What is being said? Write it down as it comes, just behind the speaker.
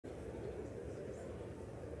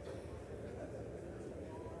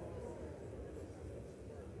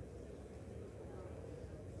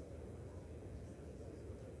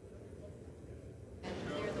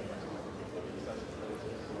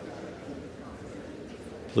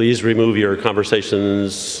Please remove your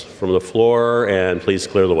conversations from the floor and please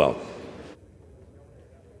clear the well.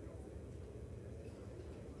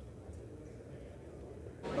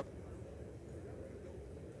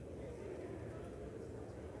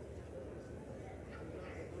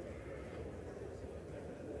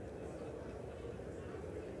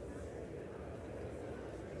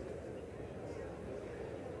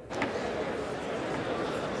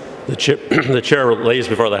 The chair lays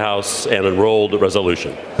before the House an enrolled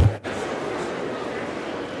resolution.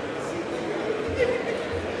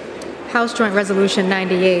 House Joint Resolution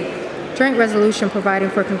 98, Joint Resolution providing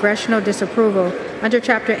for congressional disapproval under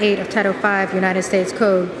Chapter 8 of Title 5 United States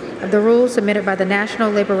Code of the rules submitted by the National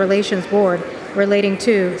Labor Relations Board relating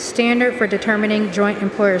to standard for determining joint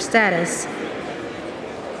employer status.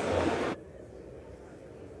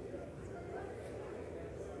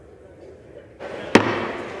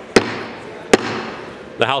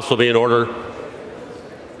 The House will be in order.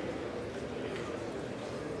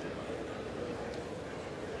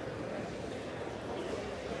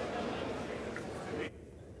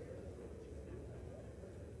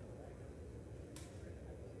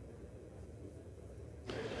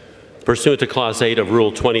 Pursuant to Clause 8 of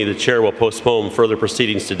Rule 20, the Chair will postpone further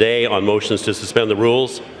proceedings today on motions to suspend the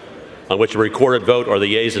rules, on which a recorded vote or the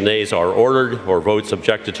yeas and nays are ordered, or votes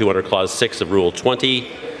objected to under Clause 6 of Rule 20.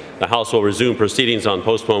 The House will resume proceedings on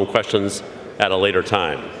postponed questions at a later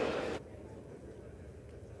time.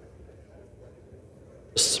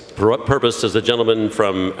 For what purpose does the gentleman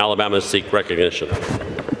from Alabama seek recognition?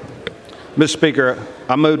 Mr. Speaker,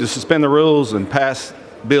 I move to suspend the rules and pass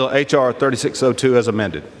Bill H.R. 3602 as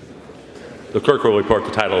amended. The clerk will report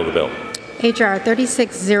the title of the bill. H.R.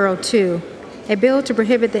 3602, a bill to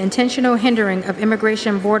prohibit the intentional hindering of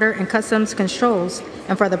immigration, border, and customs controls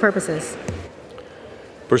and for other purposes.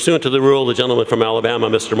 Pursuant to the rule, the gentleman from Alabama,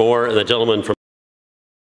 Mr. Moore, and the gentleman from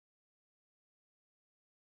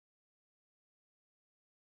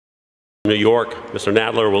New York, Mr.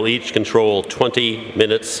 Nadler, will each control 20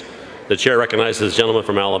 minutes. The chair recognizes the gentleman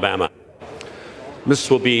from Alabama. This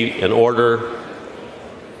will be in order.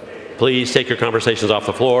 Please take your conversations off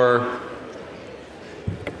the floor.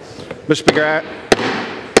 Mr. Speaker,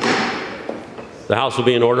 the House will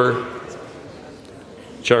be in order.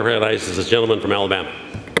 The chair recognizes the gentleman from Alabama.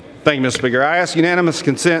 Thank you, Mr. Speaker. I ask unanimous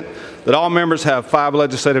consent that all members have 5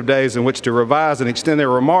 legislative days in which to revise and extend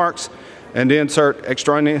their remarks and to insert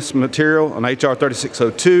extraneous material on H.R.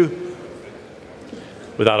 3602.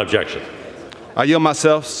 Without objection. I yield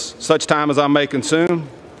myself such time as I may consume.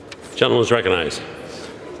 The gentleman is recognized.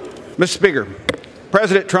 Mr. Speaker,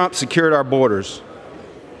 President Trump secured our borders.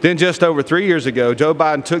 Then just over 3 years ago, Joe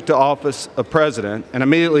Biden took the office of president and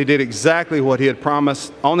immediately did exactly what he had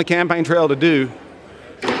promised on the campaign trail to do.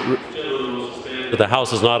 The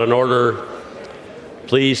House is not in order.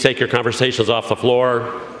 Please take your conversations off the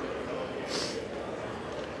floor.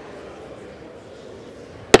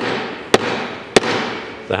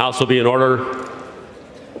 The House will be in order.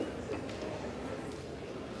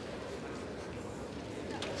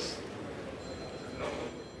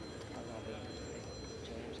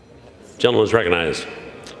 Gentleman is recognized.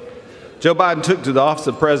 Joe Biden took to the office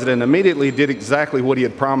of president and immediately did exactly what he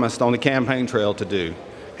had promised on the campaign trail to do.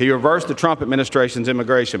 He reversed the Trump administration's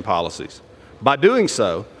immigration policies. By doing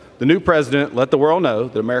so, the new president let the world know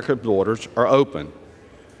that America's borders are open.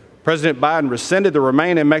 President Biden rescinded the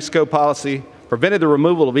Remain in Mexico policy, prevented the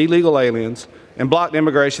removal of illegal aliens, and blocked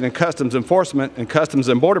immigration and customs enforcement and Customs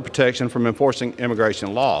and Border Protection from enforcing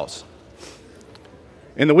immigration laws.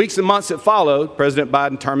 In the weeks and months that followed, President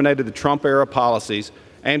Biden terminated the Trump-era policies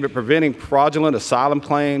aimed at preventing fraudulent asylum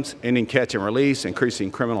claims, ending catch and release,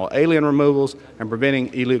 increasing criminal alien removals, and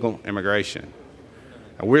preventing illegal immigration.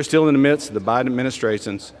 And we're still in the midst of the Biden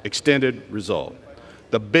administration's extended result,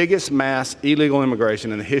 the biggest mass illegal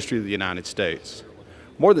immigration in the history of the United States.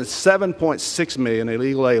 More than 7.6 million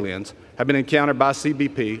illegal aliens have been encountered by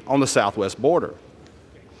CBP on the southwest border.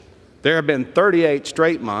 There have been 38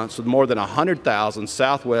 straight months with more than 100,000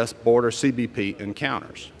 southwest border CBP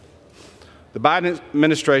encounters. The Biden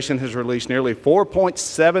administration has released nearly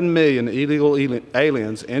 4.7 million illegal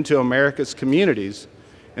aliens into America's communities,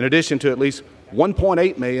 in addition to at least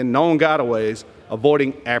 1.8 million known gotaways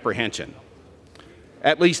avoiding apprehension.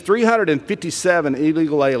 At least 357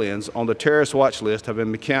 illegal aliens on the terrorist watch list have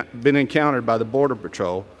been encountered by the Border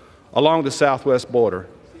Patrol along the southwest border.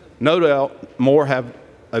 No doubt more have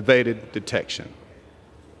evaded detection.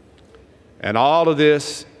 And all of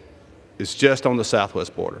this is just on the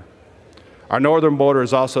southwest border. Our northern border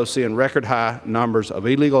is also seeing record high numbers of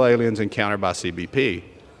illegal aliens encountered by CBP.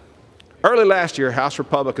 Early last year, House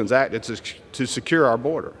Republicans acted to secure our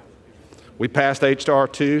border. We passed H.R.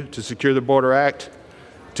 2 to secure the Border Act,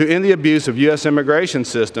 to end the abuse of U.S. immigration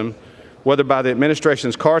system, whether by the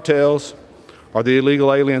administration's cartels or the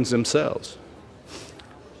illegal aliens themselves.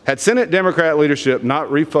 Had Senate Democrat leadership not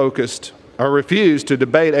refocused or refused to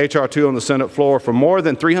debate H.R. 2 on the Senate floor for more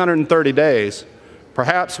than 330 days,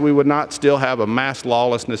 perhaps we would not still have a mass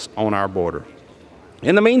lawlessness on our border.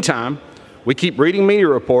 In the meantime, we keep reading media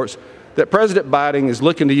reports that President Biden is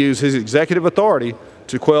looking to use his executive authority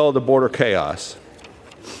to quell the border chaos.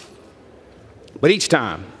 But each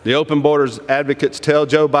time, the open borders advocates tell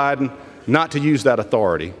Joe Biden not to use that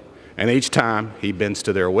authority, and each time he bends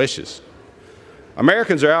to their wishes.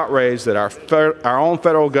 Americans are outraged that our own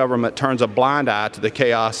federal government turns a blind eye to the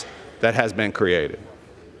chaos that has been created.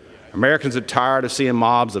 Americans are tired of seeing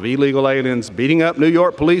mobs of illegal aliens beating up New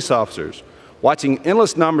York police officers, watching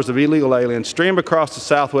endless numbers of illegal aliens stream across the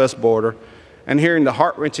southwest border, and hearing the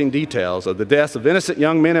heart-wrenching details of the deaths of innocent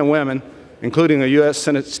young men and women, including a U.S.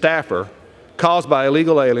 Senate staffer, caused by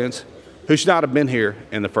illegal aliens who should not have been here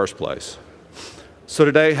in the first place. So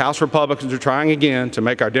today, House Republicans are trying again to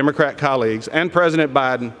make our Democrat colleagues and President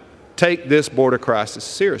Biden take this border crisis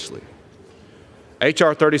seriously.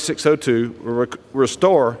 H.R. 3602 will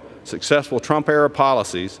restore successful Trump-era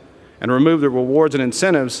policies and remove the rewards and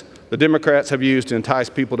incentives the Democrats have used to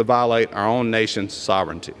entice people to violate our own nation's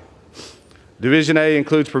sovereignty. Division A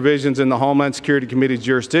includes provisions in the Homeland Security Committee's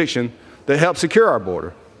jurisdiction that help secure our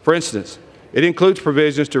border. For instance, it includes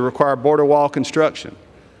provisions to require border wall construction,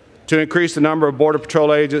 to increase the number of Border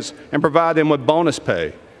Patrol agents and provide them with bonus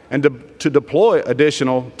pay, and to deploy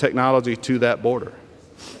additional technology to that border.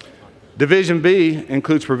 Division B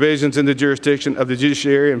includes provisions in the jurisdiction of the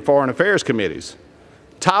Judiciary and Foreign Affairs Committees.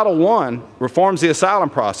 Title I reforms the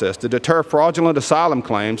asylum process to deter fraudulent asylum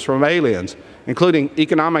claims from aliens, including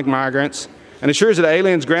economic migrants, and ensures that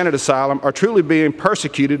aliens granted asylum are truly being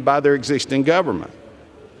persecuted by their existing government.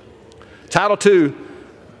 Title II.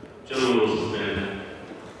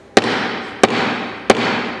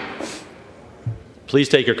 Please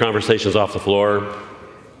take your conversations off the floor.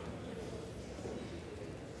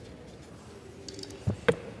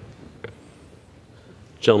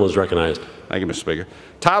 Gentleman is recognized. Thank you, Mr. Speaker.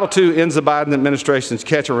 Title II ends the Biden administration's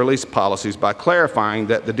catch and release policies by clarifying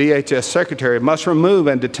that the DHS Secretary must remove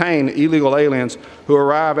and detain illegal aliens who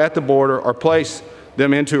arrive at the border or place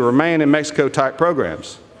them into remain in Mexico type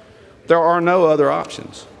programs. There are no other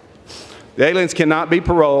options. The aliens cannot be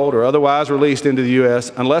paroled or otherwise released into the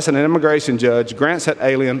U.S. unless an immigration judge grants that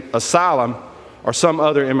alien asylum or some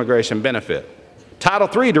other immigration benefit. Title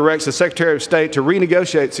III directs the Secretary of State to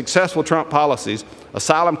renegotiate successful Trump policies,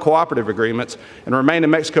 asylum cooperative agreements, and Remain in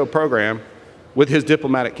Mexico program with his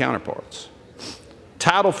diplomatic counterparts.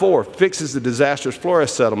 Title IV fixes the disastrous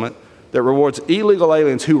Flores settlement that rewards illegal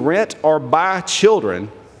aliens who rent or buy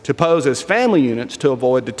children to pose as family units to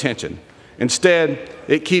avoid detention. Instead,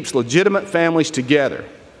 it keeps legitimate families together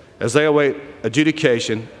as they await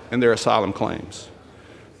adjudication in their asylum claims.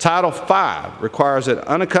 Title V requires that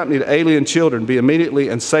unaccompanied alien children be immediately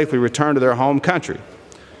and safely returned to their home country,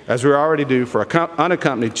 as we already do for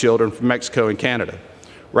unaccompanied children from Mexico and Canada.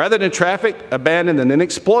 Rather than trafficked, abandoned, and then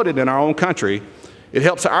exploited in our own country, it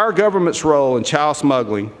helps our government's role in child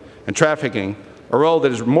smuggling and trafficking, a role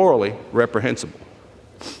that is morally reprehensible.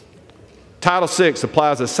 Title VI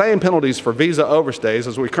applies the same penalties for visa overstays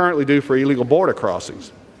as we currently do for illegal border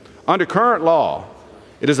crossings. Under current law,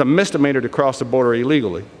 it is a misdemeanor to cross the border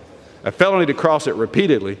illegally, a felony to cross it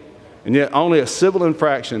repeatedly, and yet only a civil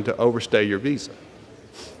infraction to overstay your visa.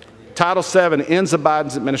 Title VII ends the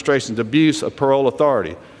Biden administration's abuse of parole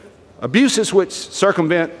authority, abuses which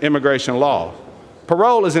circumvent immigration law.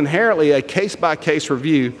 Parole is inherently a case-by-case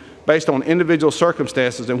review based on individual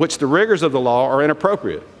circumstances in which the rigors of the law are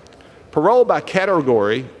inappropriate. Parole by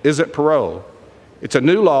category isn't parole. It's a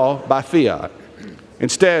new law by fiat.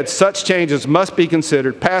 Instead, such changes must be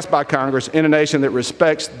considered passed by Congress in a nation that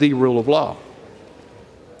respects the rule of law.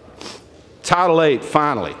 Title VIII,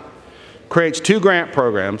 finally, creates two grant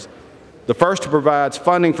programs. The first provides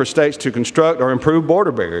funding for states to construct or improve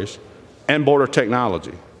border barriers and border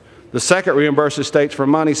technology. The second reimburses states for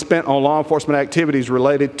money spent on law enforcement activities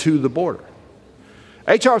related to the border.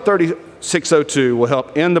 H.R. 3602 will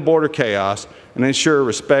help end the border chaos and ensure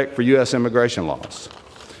respect for U.S. immigration laws.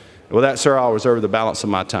 With that, sir, I'll reserve the balance of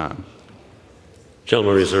my time.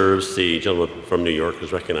 Gentleman reserves. The gentleman from New York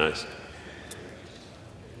is recognized.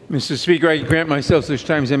 Mr. Speaker, I grant myself such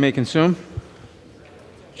time as I may consume.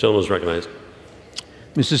 Gentleman is recognized.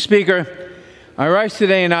 Mr. Speaker, I rise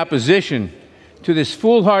today in opposition to this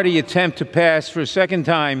foolhardy attempt to pass for a second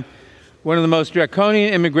time one of the most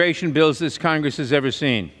draconian immigration bills this Congress has ever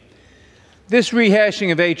seen. This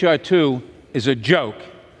rehashing of H.R. 2 is a joke.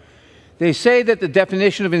 They say that the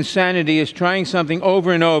definition of insanity is trying something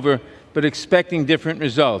over and over but expecting different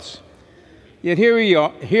results. Yet here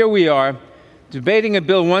we are, debating a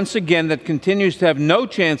bill once again that continues to have no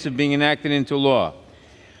chance of being enacted into law.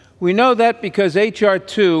 We know that because H.R.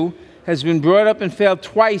 2 has been brought up and failed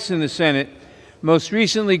twice in the Senate, most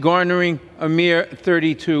recently garnering a mere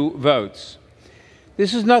 32 votes.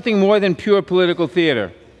 This is nothing more than pure political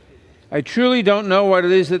theater. I truly don't know what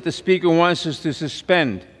it is that the Speaker wants us to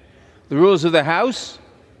suspend, the rules of the House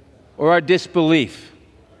or our disbelief.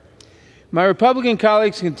 My Republican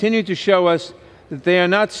colleagues continue to show us that they are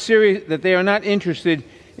not interested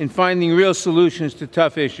in finding real solutions to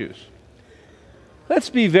tough issues. Let's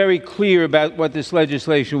be very clear about what this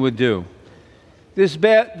legislation would do. This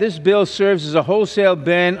bill serves as a wholesale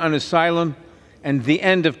ban on asylum and the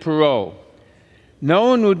end of parole. No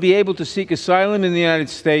one would be able to seek asylum in the United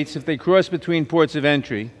States if they crossed between ports of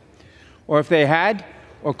entry, or if they had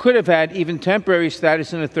or could have had even temporary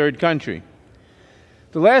status in a third country.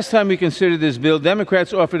 The last time we considered this bill,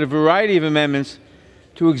 Democrats offered a variety of amendments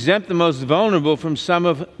to exempt the most vulnerable from some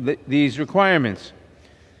of these requirements.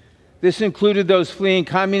 This included those fleeing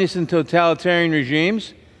communist and totalitarian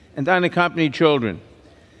regimes and unaccompanied children.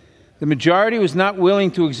 The majority was not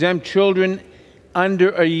willing to exempt children under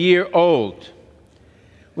a year old.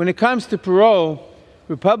 When it comes to parole,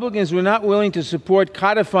 Republicans were not willing to support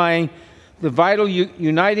codifying the vital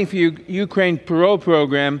Uniting for Ukraine parole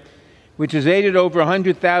program, which has aided over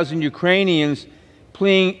 100,000 Ukrainians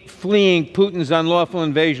fleeing Putin's unlawful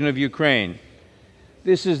invasion of Ukraine.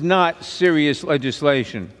 This is not serious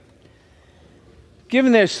legislation.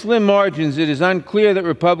 Given their slim margins, it is unclear that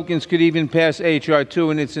Republicans could even pass H.R.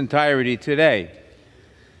 2 in its entirety today.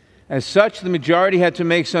 As such, the majority had to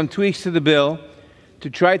make some tweaks to the bill to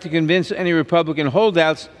try to convince any Republican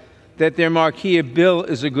holdouts that their marquee bill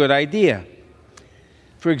is a good idea.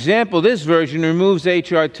 For example, this version removes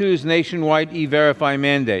H.R. 2's nationwide E-Verify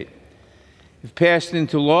mandate. If passed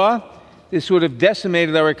into law, this would have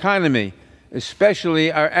decimated our economy,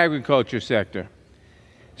 especially our agriculture sector.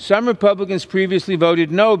 Some Republicans previously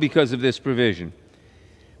voted no because of this provision.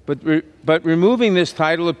 But removing this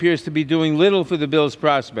title appears to be doing little for the bill's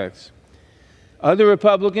prospects. Other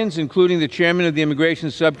Republicans, including the chairman of the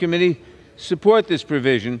Immigration Subcommittee, support this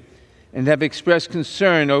provision and have expressed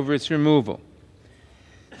concern over its removal.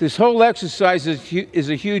 This whole exercise is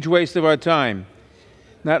a huge waste of our time.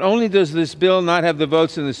 Not only does this bill not have the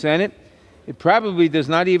votes in the Senate, it probably does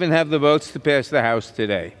not even have the votes to pass the House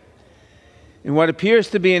today. In what appears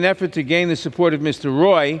to be an effort to gain the support of Mr.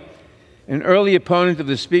 Roy, an early opponent of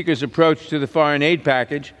the Speaker's approach to the foreign aid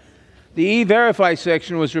package, the E-Verify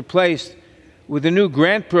section was replaced with a new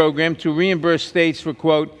grant program to reimburse states for,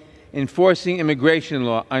 quote, enforcing immigration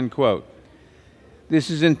law, unquote. This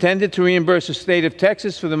is intended to reimburse the state of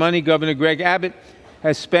Texas for the money Governor Greg Abbott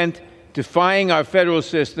has spent defying our federal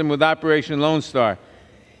system with Operation Lone Star,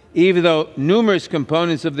 even though numerous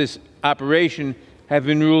components of this operation have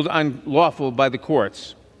been ruled unlawful by the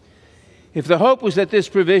courts. If the hope was that this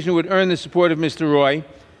provision would earn the support of Mr. Roy,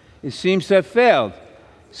 it seems to have failed,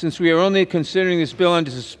 since we are only considering this bill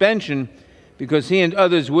under suspension because he and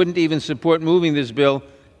others wouldn't even support moving this bill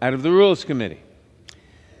out of the Rules Committee.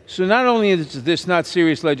 So not only is this not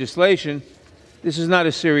serious legislation, this is not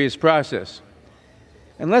a serious process.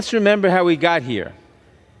 And let's remember how we got here.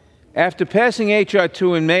 After passing H.R.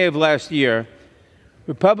 2 in May of last year,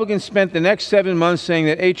 Republicans spent the next 7 months saying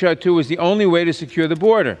that H.R. 2 was the only way to secure the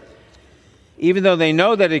border, even though they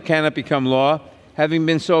know that it cannot become law, having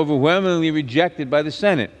been so overwhelmingly rejected by the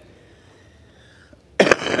Senate.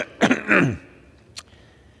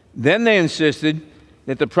 Then they insisted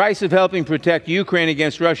that the price of helping protect Ukraine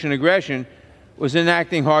against Russian aggression was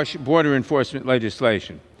enacting harsh border enforcement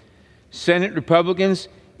legislation. Senate Republicans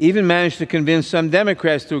even managed to convince some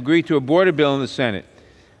Democrats to agree to a border bill in the Senate,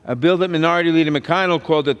 a bill that Minority Leader McConnell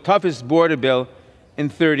called the toughest border bill in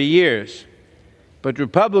 30 years. But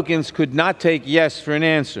Republicans could not take yes for an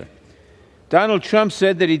answer. Donald Trump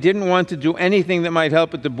said that he didn't want to do anything that might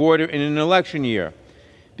help at the border in an election year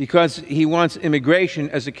because he wants immigration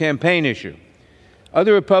as a campaign issue.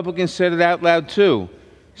 Other Republicans said it out loud, too,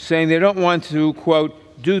 saying they don't want to, quote,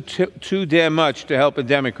 do too damn much to help a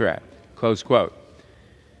Democrat, close quote.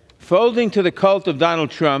 Folding to the cult of Donald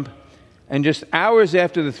Trump, and just hours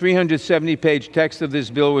after the 370-page text of this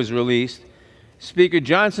bill was released, Speaker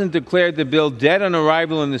Johnson declared the bill dead on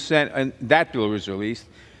arrival in the Senate, and that bill was released.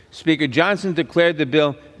 Speaker Johnson declared the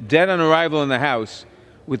bill dead on arrival in the House,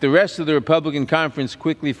 with the rest of the Republican conference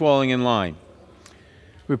quickly falling in line.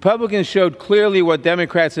 Republicans showed clearly what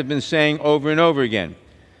Democrats have been saying over and over again.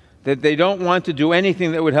 that they don't want to do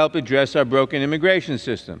anything that would help address our broken immigration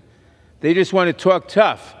system. They just want to talk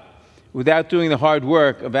tough without doing the hard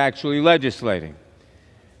work of actually legislating.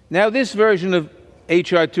 Now, this version of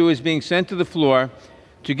H.R. 2 is being sent to the floor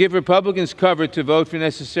to give Republicans cover to vote for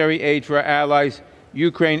necessary aid for our allies,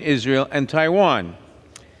 Ukraine, Israel, and Taiwan.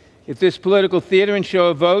 If this political theater and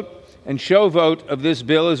show vote of this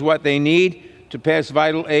bill is what they need to pass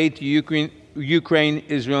vital aid to Ukraine,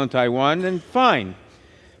 Israel, and Taiwan, then fine.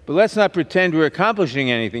 But let's not pretend we're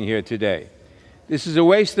accomplishing anything here today. This is a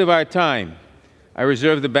waste of our time. I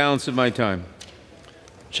reserve the balance of my time.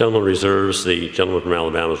 Gentleman reserves. The gentleman from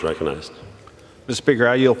Alabama is recognized. Mr. Speaker,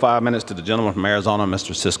 I yield 5 minutes to the gentleman from Arizona,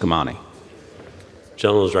 Mr. Siscomani.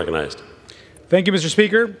 Gentleman is recognized. Thank you, Mr.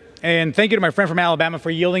 Speaker, and thank you to my friend from Alabama for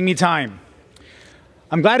yielding me time.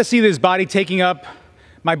 I'm glad to see this body taking up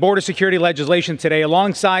my border security legislation today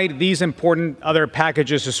alongside these important other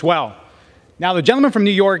packages as well. Now, the gentleman from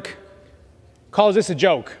New York calls this a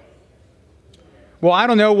joke. Well, I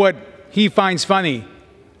don't know what he finds funny,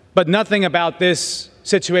 but nothing about this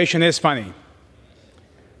situation is funny.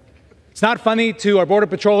 It's not funny to our Border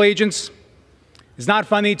Patrol agents. It's not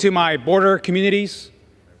funny to my border communities.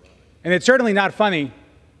 And it's certainly not funny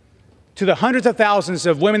to the hundreds of thousands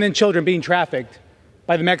of women and children being trafficked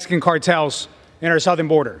by the Mexican cartels in our southern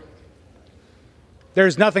border.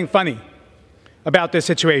 There's nothing funny about this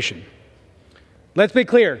situation. Let's be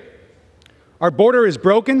clear. Our border is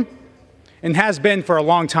broken and has been for a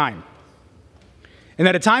long time. And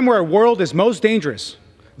at a time where our world is most dangerous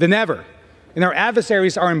than ever, and our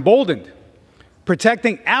adversaries are emboldened,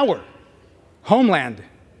 protecting our homeland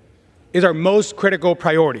is our most critical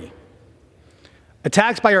priority.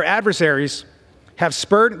 Attacks by our adversaries have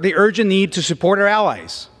spurred the urgent need to support our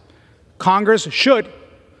allies. Congress should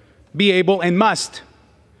be able and must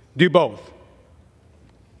do both.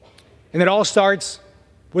 And it all starts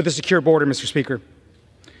with a secure border, Mr. Speaker.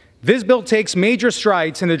 This bill takes major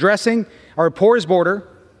strides in addressing our porous border.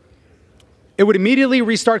 It would immediately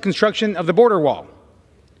restart construction of the border wall,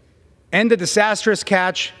 end the disastrous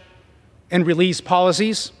catch and release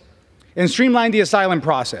policies, and streamline the asylum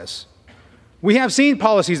process. We have seen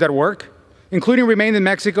policies that work, including Remain in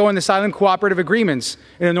Mexico and the silent cooperative agreements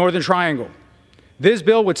in the Northern Triangle. This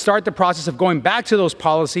bill would start the process of going back to those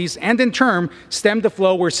policies and, in turn, stem the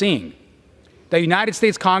flow we're seeing. The United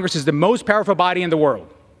States Congress is the most powerful body in the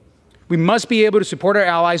world. We must be able to support our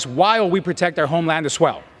allies while we protect our homeland as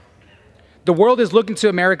well. The world is looking to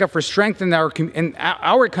America for strength, and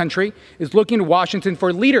our country is looking to Washington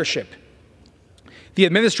for leadership. The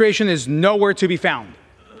administration is nowhere to be found,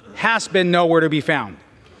 has been nowhere to be found.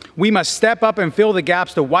 We must step up and fill the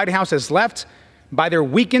gaps the White House has left by their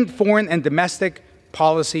weakened foreign and domestic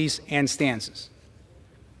policies and stances.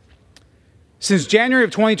 Since January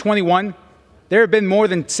of 2021, there have been more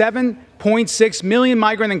than 7.6 million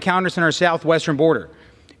migrant encounters in our southwestern border.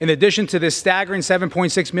 In addition to this staggering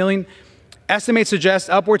 7.6 million, estimates suggest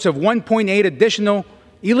upwards of 1.8 additional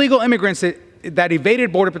illegal immigrants that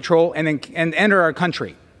evaded Border Patrol and entered our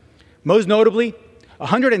country. Most notably,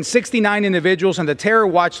 169 individuals on the terror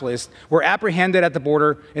watch list were apprehended at the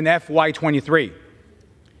border in FY23.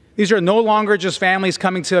 These are no longer just families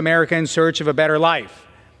coming to America in search of a better life.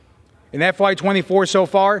 In FY24 so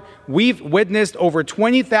far, we've witnessed over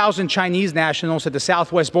 20,000 Chinese nationals at the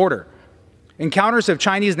southwest border. Encounters of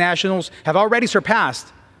Chinese nationals have already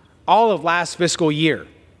surpassed all of last fiscal year.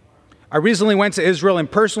 I recently went to Israel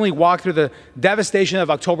and personally walked through the devastation of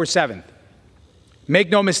October 7th. Make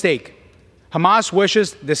no mistake, Hamas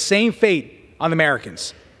wishes the same fate on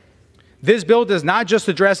Americans. This bill does not just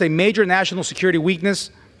address a major national security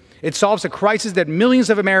weakness, it solves a crisis that millions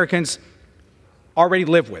of Americans already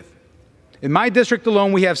live with. In my district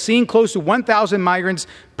alone, we have seen close to 1,000 migrants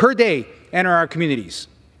per day enter our communities.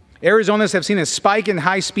 Arizonans have seen a spike in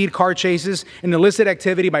high-speed car chases and illicit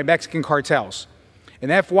activity by Mexican cartels. In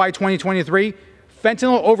FY 2023,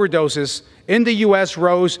 fentanyl overdoses in the U.S.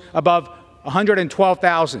 rose above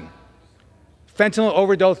 112,000. Fentanyl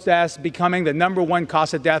overdose deaths becoming the #1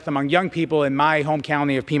 cause of death among young people in my home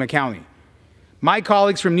county of Pima County. My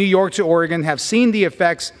colleagues from New York to Oregon have seen the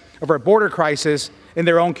effects of our border crisis in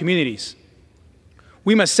their own communities.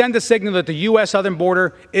 We must send a signal that the U.S. southern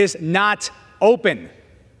border is not open.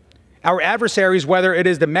 Our adversaries, whether it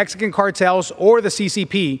is the Mexican cartels or the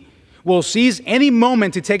CCP, will seize any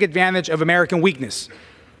moment to take advantage of American weakness.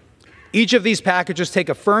 Each of these packages take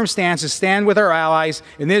a firm stance to stand with our allies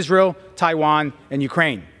in Israel, Taiwan, and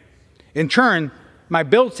Ukraine. In turn, my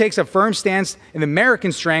bill takes a firm stance in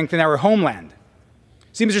American strength in our homeland.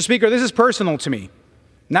 See, Mr. Speaker, this is personal to me.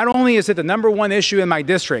 Not only is it the #1 issue in my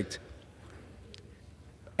district,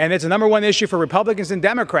 And it's a #1 issue for Republicans and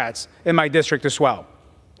Democrats in my district as well.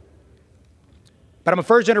 But I'm a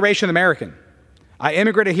first-generation American. I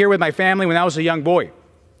immigrated here with my family when I was a young boy.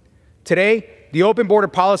 Today, the open border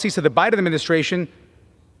policies of the Biden administration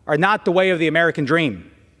are not the way of the American dream.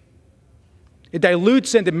 It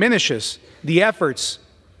dilutes and diminishes the efforts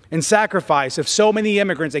and sacrifice of so many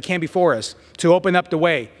immigrants that came before us to open up the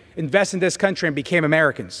way, invest in this country, and became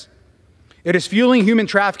Americans. It is fueling human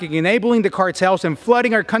trafficking, enabling the cartels, and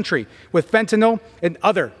flooding our country with fentanyl and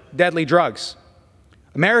other deadly drugs.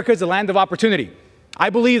 America is the land of opportunity. I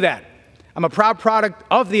believe that. I'm a proud product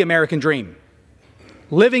of the American dream,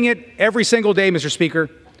 living it every single day, Mr. Speaker.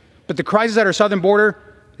 But the crisis at our southern border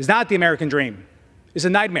is not the American dream. It's a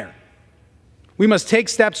nightmare. We must take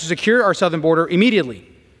steps to secure our southern border immediately.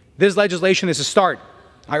 This legislation is a start.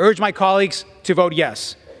 I urge my colleagues to vote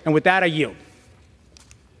yes. And with that, I yield.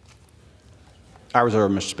 I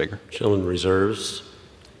reserve, Mr. Speaker. Gentleman reserves.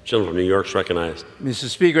 Gentleman from New York is recognized. Mr.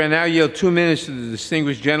 Speaker, I now yield 2 minutes to the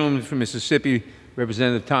distinguished gentleman from Mississippi,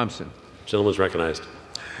 Representative Thompson. Gentleman is recognized.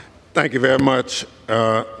 Thank you very much,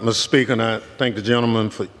 Mr. Speaker, and I thank the gentleman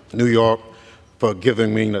from New York for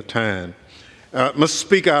giving me the time. Mr.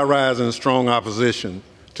 Speaker, I rise in strong opposition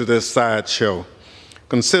to this sideshow.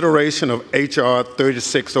 Consideration of H.R.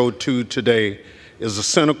 3602 today is a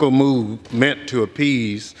cynical move meant to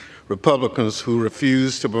appease Republicans who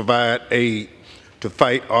refuse to provide aid to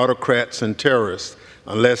fight autocrats and terrorists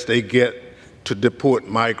unless they get to deport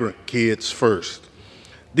migrant kids first.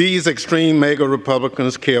 These extreme MAGA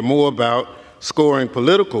Republicans care more about scoring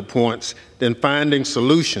political points than finding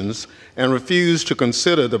solutions and refuse to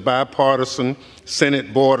consider the bipartisan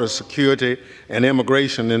Senate Border Security and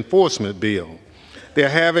Immigration Enforcement Bill. They're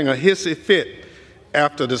having a hissy fit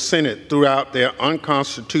after the Senate threw out their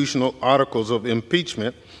unconstitutional articles of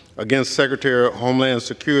impeachment against Secretary of Homeland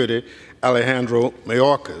Security Alejandro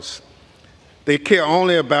Mayorkas. They care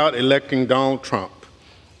only about electing Donald Trump,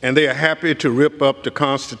 and they are happy to rip up the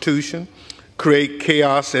Constitution, create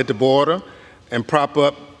chaos at the border, and prop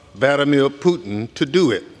up Vladimir Putin to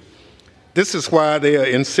do it. This is why they are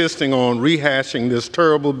insisting on rehashing this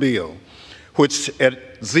terrible bill, which had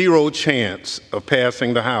zero chance of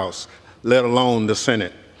passing the House, let alone the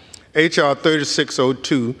Senate. H.R.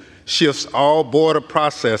 3602 shifts all border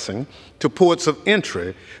processing to ports of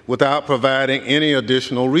entry without providing any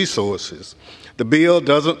additional resources. The bill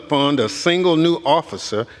doesn't fund a single new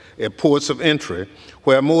officer at ports of entry,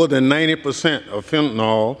 where more than 90% of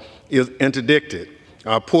fentanyl is interdicted.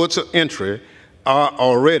 Our ports of entry are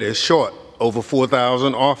already short over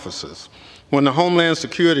 4,000 officers. When the Homeland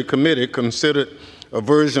Security Committee considered a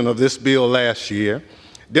version of this bill last year,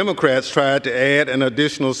 Democrats tried to add an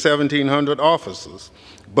additional 1,700 officers,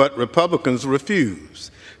 but Republicans refused.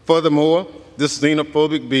 Furthermore, this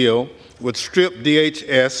xenophobic bill would strip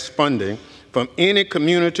DHS funding from any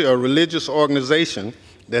community or religious organization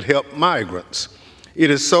that help migrants. It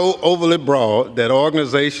is so overly broad that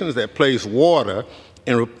organizations that place water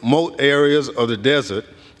in remote areas of the desert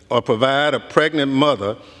or provide a pregnant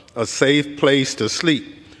mother a safe place to sleep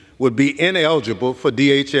would be ineligible for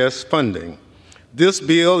DHS funding. This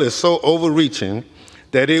bill is so overreaching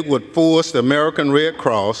that it would force the American Red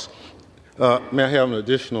Cross. May I have an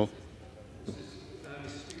additional?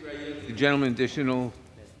 The gentleman, additional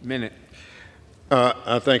minute.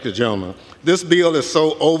 I thank the gentleman. This bill is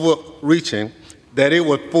so overreaching that it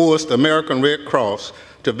would force the American Red Cross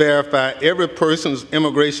to verify every person's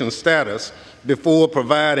immigration status before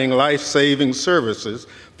providing life-saving services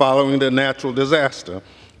following the natural disaster.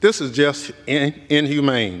 This is just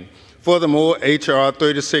inhumane. Furthermore, H.R.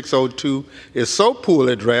 3602 is so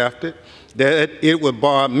poorly drafted that it would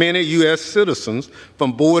bar many U.S. citizens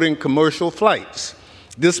from boarding commercial flights.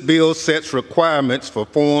 This bill sets requirements for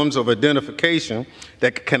forms of identification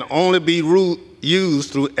that can only be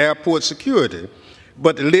used through airport security,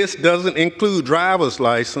 but the list doesn't include driver's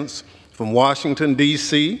license from Washington,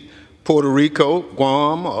 D.C., Puerto Rico,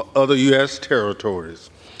 Guam, or other U.S. territories.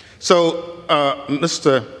 So,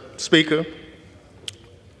 Mr. Speaker,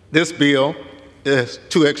 this bill is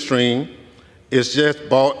too extreme. It's just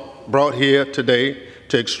brought here today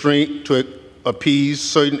to appease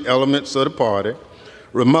certain elements of the party.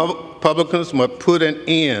 Republicans must put an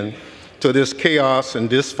end to this chaos and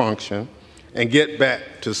dysfunction and get back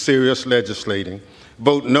to serious legislating.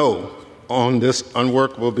 Vote no on this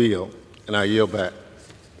unworkable bill, and I yield back.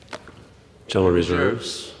 Gentleman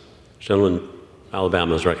reserves. Gentleman,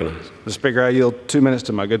 Alabama is recognized. Mr. Speaker, I yield 2 minutes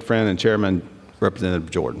to my good friend and chairman,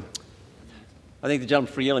 Representative Jordan. I thank the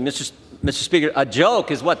gentleman for yielding. Mr. Speaker, a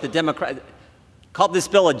joke is what the Democrats called this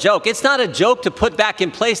bill a joke. It's not a joke to put back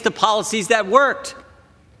in place the policies that worked.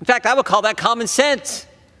 In fact, I would call that common sense.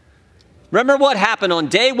 Remember what happened on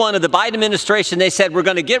day one of the Biden administration? They said, we're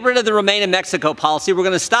going to get rid of the Remain in Mexico policy. We're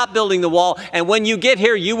going to stop building the wall. And when you get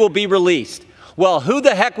here, you will be released. Well, who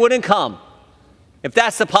the heck wouldn't come if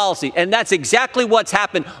that's the policy? And that's exactly what's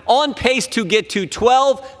happened, on pace to get to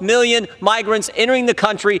 12 million migrants entering the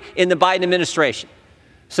country in the Biden administration.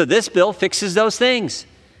 So this bill fixes those things.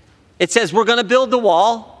 It says we're going to build the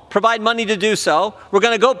wall, provide money to do so. We're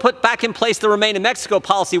going to go put back in place the Remain in Mexico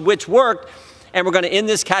policy, which worked, and we're going to end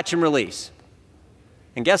this catch and release.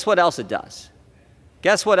 And guess what else it does?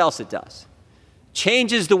 Guess what else it does?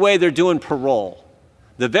 Changes the way they're doing parole.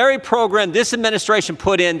 The very program this administration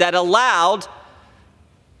put in that allowed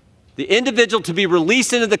the individual to be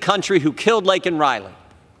released into the country who killed Laken Riley.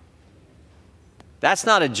 That's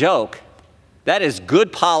not a joke. That is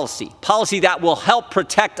good policy. Policy that will help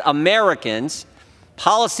protect Americans.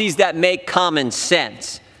 Policies that make common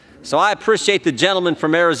sense. So I appreciate the gentleman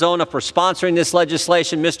from Arizona for sponsoring this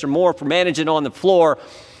legislation, Mr. Moore for managing on the floor,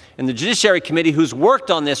 and the Judiciary Committee who's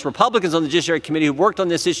worked on this, Republicans on the Judiciary Committee who've worked on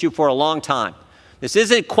this issue for a long time. This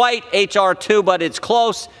isn't quite H.R. 2, but it's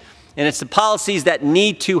close, and it's the policies that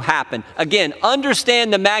need to happen. Again,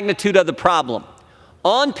 understand the magnitude of the problem.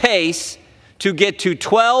 On pace to get to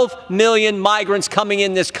 12 million migrants coming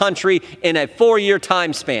in this country in a 4-year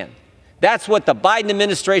time span. That's what the Biden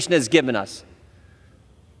administration has given us.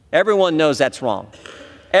 Everyone knows that's wrong.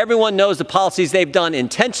 Everyone knows the policies they've done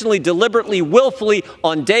intentionally, deliberately, willfully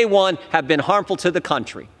on day one have been harmful to the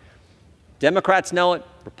country. Democrats know it.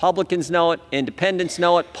 Republicans know it. Independents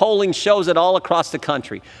know it. Polling shows it all across the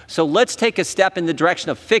country. So let's take a step in the direction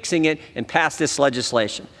of fixing it and pass this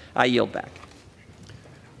legislation. I yield back.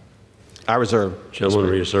 I reserve.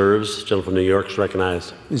 Gentleman reserves. Gentleman from New York is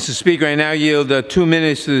recognized. Mr. Speaker, I now yield 2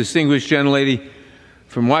 minutes to the distinguished gentlelady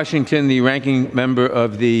from Washington, the ranking member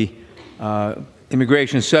of the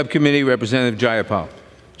Immigration Subcommittee, Representative Jayapal.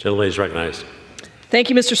 Gentlelady is recognized. Thank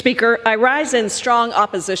you, Mr. Speaker. I rise in strong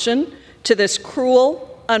opposition to this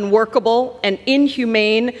cruel, unworkable, and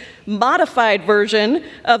inhumane modified version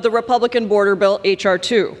of the Republican border bill, H.R.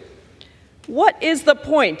 2. What is the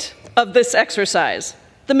point of this exercise?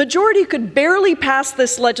 The majority could barely pass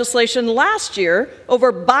this legislation last year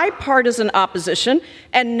over bipartisan opposition,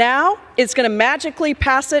 and now it's going to magically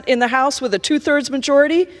pass it in the House with a 2/3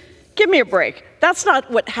 majority? Give me a break. That's not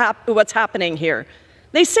what's happening here.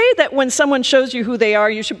 They say that when someone shows you who they are,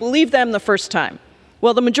 you should believe them the first time.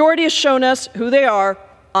 Well, the majority has shown us who they are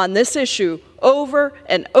on this issue over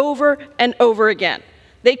and over and over again.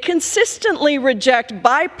 They consistently reject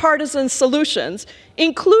bipartisan solutions,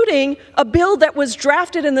 including a bill that was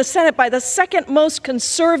drafted in the Senate by the second most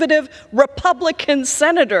conservative Republican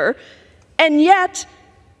senator, and yet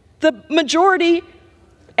the majority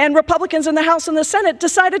and Republicans in the House and the Senate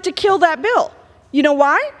decided to kill that bill. You know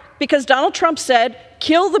why? Because Donald Trump said,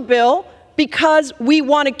 kill the bill because we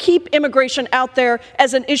want to keep immigration out there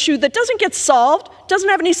as an issue that doesn't get solved, doesn't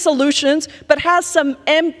have any solutions, but has some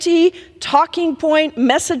empty talking point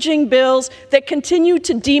messaging bills that continue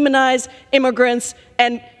to demonize immigrants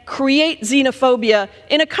and create xenophobia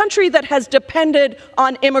in a country that has depended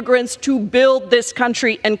on immigrants to build this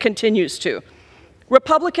country and continues to.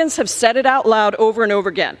 Republicans have said it out loud over and over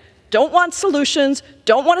again. Don't want solutions,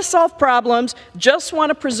 don't want to solve problems, just want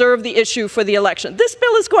to preserve the issue for the election. This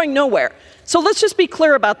bill is going nowhere. So let's just be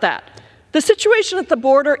clear about that. The situation at the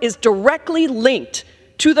border is directly linked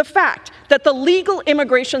to the fact that the legal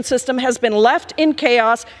immigration system has been left in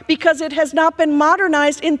chaos because it has not been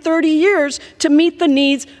modernized in 30 years to meet the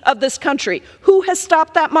needs of this country. Who has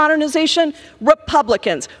stopped that modernization?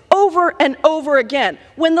 Republicans, over and over again.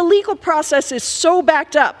 When the legal process is so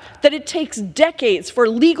backed up that it takes decades for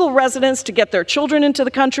legal residents to get their children into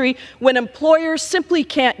the country, when employers simply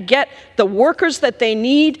can't get the workers that they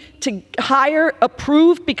need to hire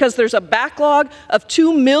approved because there's a backlog of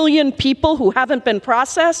 2 million people who haven't been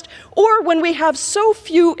processed, or when we have so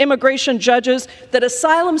few immigration judges that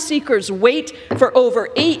asylum seekers wait for over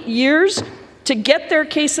 8 years to get their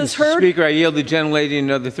cases heard. Speaker, I yield the gentlelady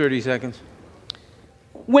another 30 seconds.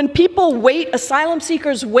 When people wait, asylum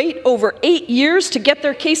seekers wait over 8 years to get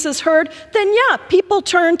their cases heard, then yeah, people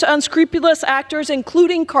turn to unscrupulous actors,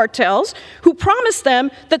 including cartels, who promise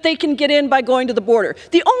them that they can get in by going to the border.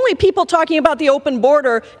 The only people talking about the open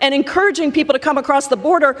border and encouraging people to come across the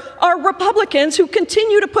border are Republicans who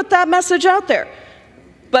continue to put that message out there.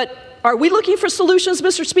 But are we looking for solutions,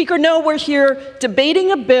 Mr. Speaker? No, we're here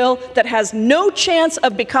debating a bill that has no chance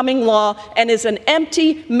of becoming law and is an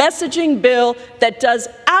empty messaging bill that does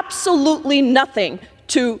absolutely nothing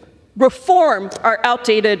to reform our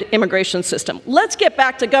outdated immigration system. Let's get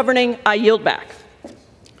back to governing. I yield back.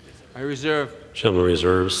 I reserve. Gentleman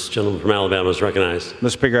reserves. Gentleman from Alabama is recognized.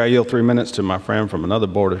 Mr. Speaker, I yield 3 minutes to my friend from another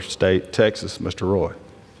border state, Texas, Mr. Roy.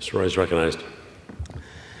 Mr. Roy is recognized.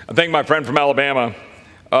 I thank my friend from Alabama.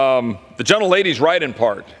 The gentlelady's right in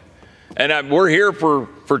part. And we're here for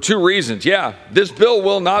two reasons. Yeah, this bill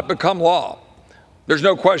will not become law. There's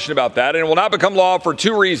no question about that. And it will not become law for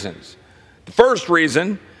two reasons. The first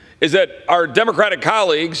reason is that our Democratic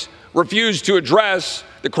colleagues refuse to address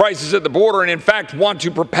the crisis at the border and, in fact, want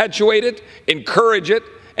to perpetuate it, encourage it,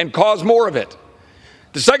 and cause more of it.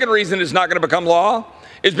 The second reason it's not going to become law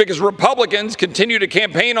is because Republicans continue to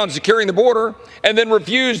campaign on securing the border and then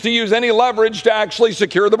refuse to use any leverage to actually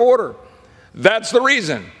secure the border. That's the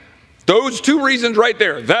reason. Those two reasons right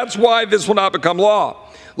there. That's why this will not become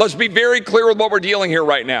law. Let's be very clear with what we're dealing here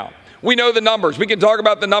right now. We know the numbers. We can talk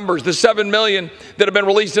about the numbers, the 7 million that have been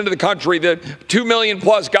released into the country, the 2 million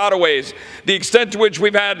plus gotaways, the extent to which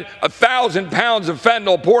we've had 1,000 pounds of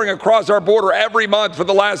fentanyl pouring across our border every month for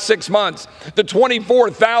the last 6 months, the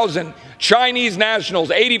 24,000 Chinese nationals,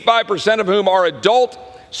 85% of whom are adult,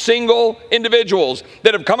 single individuals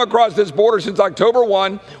that have come across this border since October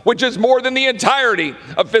 1, which is more than the entirety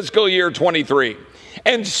of fiscal year 23.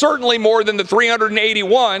 And certainly more than the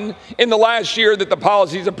 381 in the last year that the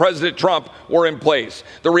policies of President Trump were in place.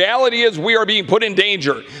 The reality is we are being put in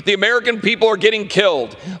danger. The American people are getting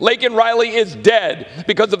killed. Laken Riley is dead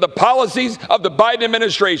because of the policies of the Biden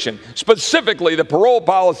administration, specifically the parole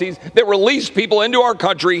policies that release people into our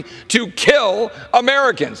country to kill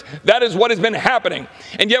Americans. That is what has been happening.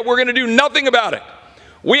 And yet we're going to do nothing about it.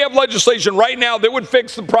 We have legislation right now that would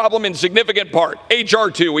fix the problem in significant part.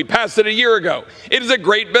 H.R. 2, we passed it a year ago. It is a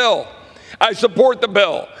great bill. I support the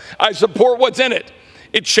bill. I support what's in it.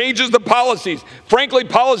 It changes the policies. Frankly,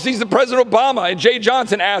 policies that President Obama and Jay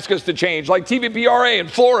Johnson asked us to change, like TVPRA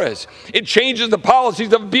and Flores. It changes the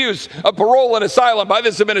policies of abuse of parole and asylum by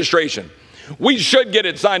this administration. We should get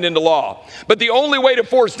it signed into law. But the only way to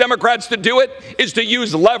force Democrats to do it is to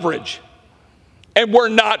use leverage. And we're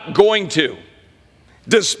not going to.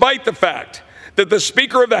 Despite the fact that the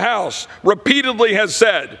Speaker of the House repeatedly has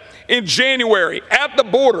said in January at the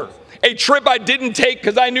border, a trip I didn't take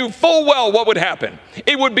because I knew full well what would happen.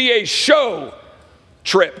 It would be a show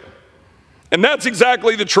trip. And that's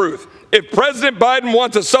exactly the truth. If President Biden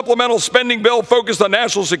wants a supplemental spending bill focused on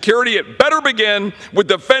national security, it better begin with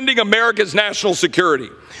defending America's national security.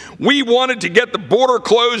 We wanted to get the border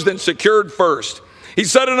closed and secured first. He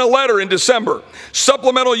said in a letter in December,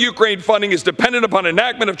 supplemental Ukraine funding is dependent upon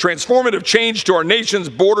enactment of transformative change to our nation's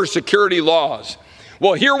border security laws.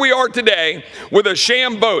 Well, here we are today with a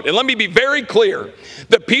sham vote. And let me be very clear.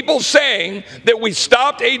 The people saying that we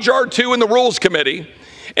stopped H.R. 2 in the Rules Committee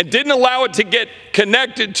and didn't allow it to get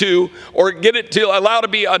connected to or get it to allow to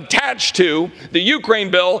be attached to the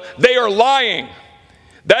Ukraine bill, they are lying.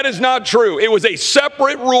 That is not true. It was a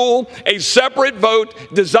separate rule, a separate vote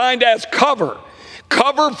designed as cover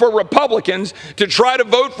for Republicans to try to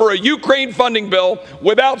vote for a Ukraine funding bill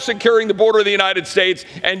without securing the border of the United States.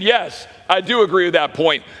 And yes, I do agree with that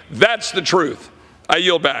point. That's the truth. I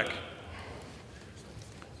yield back.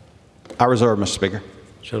 I reserve, Mr. Speaker.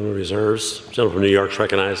 Gentleman reserves. Gentleman from New York is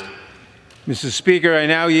recognized. Mr. Speaker, I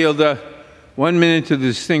now yield 1 minute to the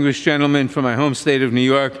distinguished gentleman from my home state of New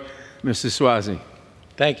York, Mr. Swazi.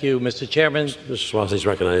 Thank you, Mr. Chairman. Mr. Swazi is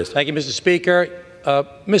recognized. Thank you, Mr. Speaker.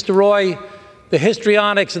 Mr. Roy, the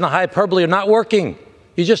histrionics and the hyperbole are not working.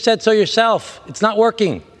 You just said so yourself. It's not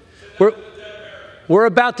working. We're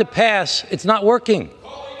about to pass. It's not working.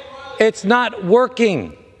 It's not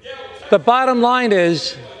working. The bottom line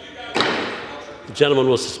is... The gentleman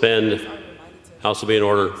will suspend. House will be in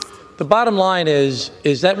order. The bottom line is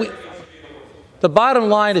that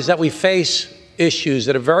we face issues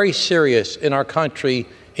that are very serious in our country,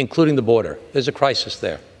 including the border. There's a crisis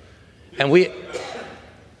there. And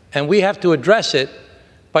we have to address it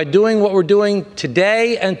by doing what we're doing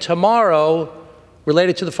today and tomorrow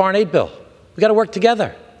related to the foreign aid bill. We've got to work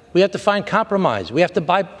together. We have to find compromise. We have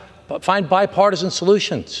to find bipartisan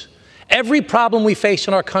solutions. Every problem we face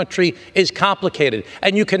in our country is complicated,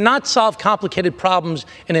 and you cannot solve complicated problems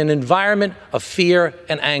in an environment of fear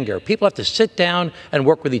and anger. People have to sit down and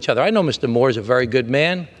work with each other. I know Mr. Moore is a very good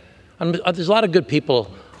man. There's a lot of good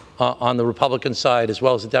people on the Republican side as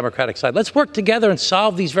well as the Democratic side. Let's work together and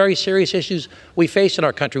solve these very serious issues we face in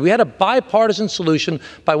our country. We had a bipartisan solution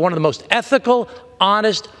by one of the most ethical,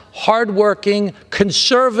 honest, hardworking,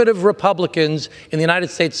 conservative Republicans in the United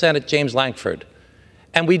States Senate, James Lankford.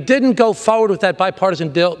 And we didn't go forward with that bipartisan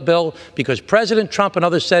bill because President Trump and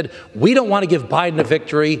others said, we don't want to give Biden a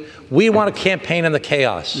victory. We want to campaign in the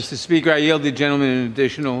chaos. Mr. Speaker, I yield the gentleman an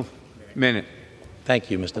additional minute.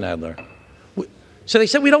 Thank you, Mr. Nadler. So they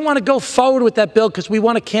said, we don't want to go forward with that bill because we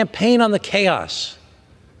want to campaign on the chaos.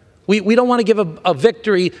 We don't want to give a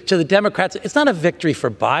victory to the Democrats. It's not a victory for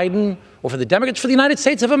Biden or for the Democrats, it's for the United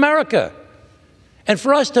States of America. And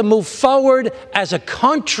for us to move forward as a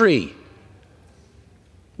country,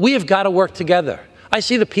 we have got to work together. I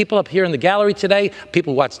see the people up here in the gallery today,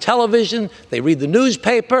 people watch television, they read the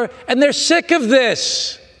newspaper, and they're sick of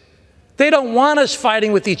this. They don't want us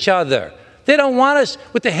fighting with each other. They don't want us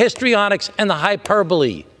with the histrionics and the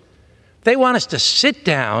hyperbole. They want us to sit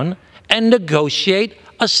down and negotiate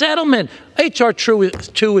a settlement. H.R.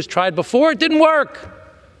 2 was tried before. It didn't work.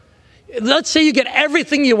 Let's say you get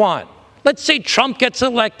everything you want. Let's say Trump gets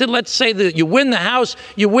elected. Let's say that you win the House,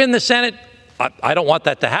 you win the Senate. I don't want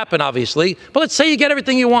that to happen, obviously. But let's say you get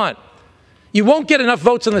everything you want. You won't get enough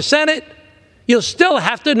votes in the Senate. You'll still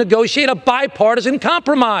have to negotiate a bipartisan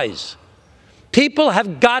compromise. People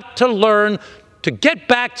have got to learn to get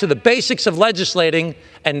back to the basics of legislating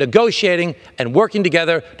and negotiating and working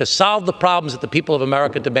together to solve the problems that the people of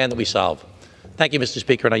America demand that we solve. Thank you, Mr.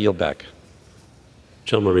 Speaker, and I yield back.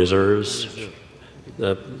 Gentleman reserves.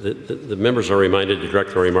 The members are reminded to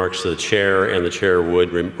direct their remarks to the chair, and the chair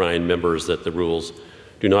would remind members that the rules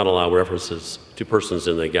do not allow references to persons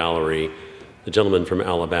in the gallery. The gentleman from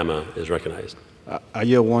Alabama is recognized. I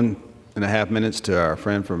yield 1.5 minutes to our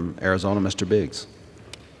friend from Arizona, Mr. Biggs.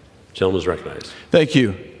 Gentleman is recognized. Thank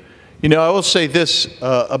you. You know, I will say this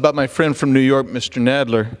about my friend from New York, Mr.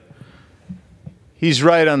 Nadler. He's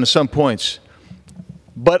right on some points,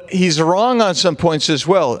 but he's wrong on some points as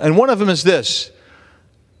well. And one of them is this.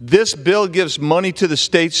 This bill gives money to the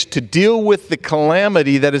states to deal with the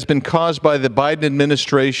calamity that has been caused by the Biden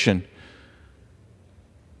administration.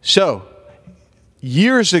 So,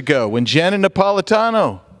 years ago, when Janet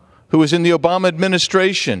Napolitano, who was in the Obama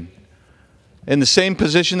administration, in the same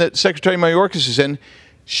position that Secretary Mayorkas is in,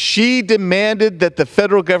 she demanded that the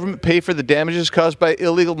federal government pay for the damages caused by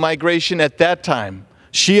illegal migration at that time.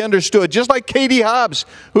 She understood, just like Katie Hobbs,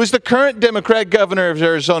 who is the current Democrat governor of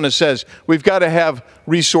Arizona, says, we've got to have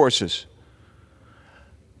resources.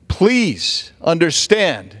 Please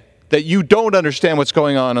understand that you don't understand what's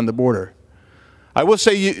going on the border. I will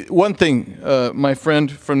say one thing, my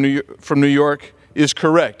friend from New York is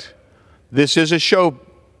correct. This is a show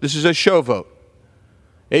vote.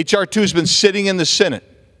 H.R. 2 has been sitting in the Senate.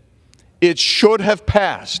 It should have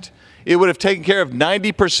passed. It would have taken care of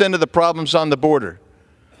 90% of the problems on the border.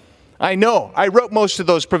 I know. I wrote most of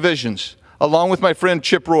those provisions, along with my friend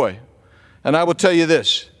Chip Roy. And I will tell you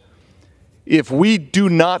this. If we do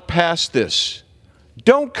not pass this,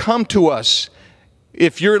 don't come to us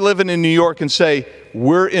if you're living in New York and say,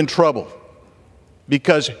 we're in trouble,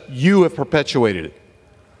 because you have perpetuated it.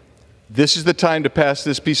 This is the time to pass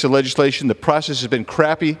this piece of legislation. The process has been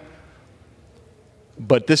crappy,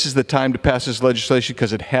 but this is the time to pass this legislation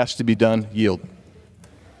because it has to be done. Yield.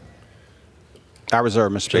 I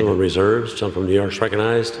reserve, Mr. Speaker. Gentleman reserves. Gentleman from New York is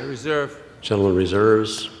recognized. I reserve. Gentleman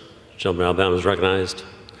reserves. Gentleman from Alabama is recognized.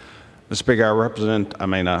 Mr.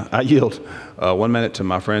 Speaker, I yield 1 minute to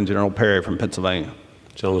my friend General Perry from Pennsylvania.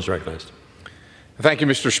 Gentleman is recognized. Thank you,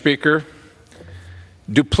 Mr. Speaker.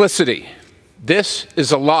 Duplicity. This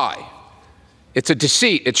is a lie. It's a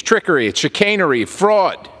deceit. It's trickery. It's chicanery,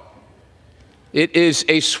 fraud. It is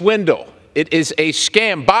a swindle. It is a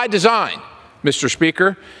scam by design, Mr.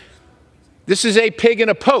 Speaker. This is a pig in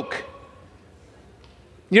a poke.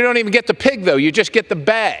 You don't even get the pig, though. You just get the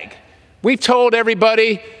bag. We told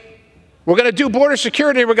everybody we're going to do border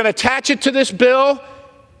security. We're going to attach it to this bill,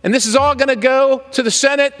 and this is all going to go to the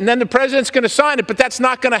Senate, and then the president's going to sign it, but that's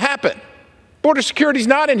not going to happen. Border security is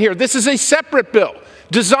not in here. This is a separate bill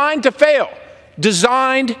designed to fail.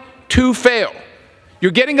 Designed to fail.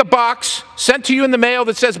 You're getting a box sent to you in the mail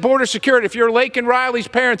that says border security. If you're Laken Riley's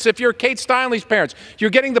parents, if you're Kate Steinle's parents, you're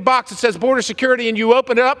getting the box that says border security, and you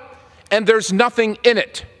open it up and there's nothing in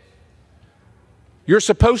it. You're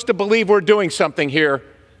supposed to believe we're doing something here,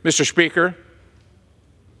 Mr. Speaker.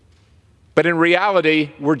 But in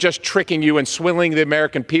reality, we're just tricking you and swindling the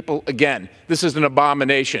American people again. This is an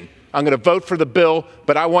abomination. I'm going to vote for the bill,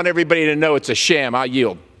 but I want everybody to know it's a sham. I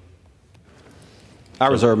yield. I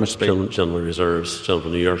reserve, Mr. Speaker. Gentleman reserves. Gentleman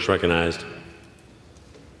from New York is recognized.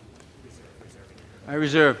 I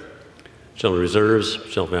reserve. Gentleman reserves.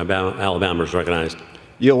 Gentleman from Alabama is recognized.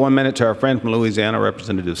 Yield 1 minute to our friend from Louisiana,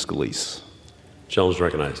 Representative Scalise. Gentleman is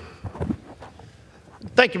recognized.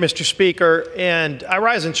 Thank you, Mr. Speaker. And I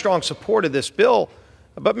rise in strong support of this bill.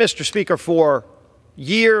 But, Mr. Speaker, for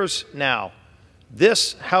years now,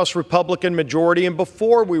 this House Republican majority, and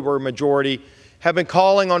before we were a majority, have been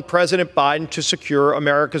calling on President Biden to secure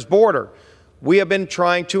America's border. we have been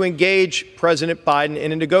trying to engage President Biden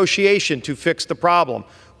in a negotiation to fix the problem.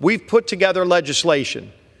 We've put together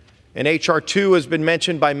legislation, and H.R. 2 has been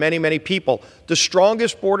mentioned by many, many people, the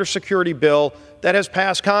strongest border security bill that has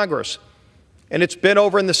passed Congress. And it's been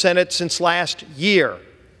over in the Senate since last year.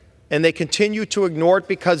 And they continue to ignore it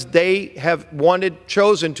because they have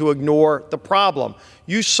chosen to ignore the problem.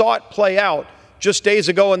 You saw it play out just days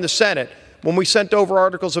ago in the Senate when we sent over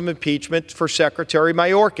articles of impeachment for Secretary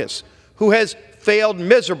Mayorkas, who has failed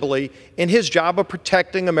miserably in his job of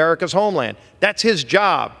protecting America's homeland. That's his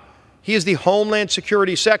job. He is the Homeland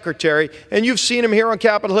Security Secretary, and you've seen him here on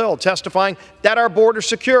Capitol Hill testifying that our border's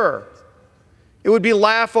secure. It would be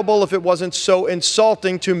laughable if it wasn't so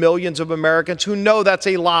insulting to millions of Americans who know that's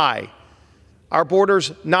a lie. Our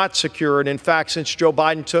border's not secure, and in fact, since Joe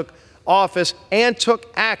Biden took office and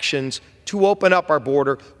took actions to open up our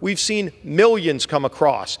border, we've seen millions come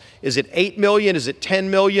across. Is it 8 million? Is it 10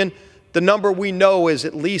 million? The number we know is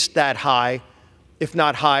at least that high, if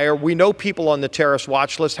not higher. We know people on the terrorist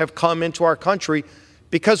watch list have come into our country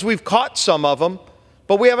because we've caught some of them,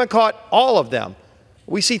 but we haven't caught all of them.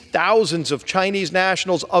 We see thousands of Chinese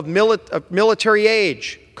nationals of military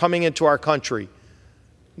age coming into our country.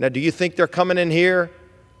 Now, do you think they're coming in here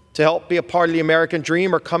to help be a part of the American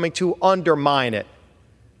dream or coming to undermine it?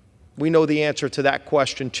 We know the answer to that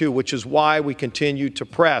question, too, which is why we continue to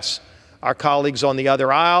press our colleagues on the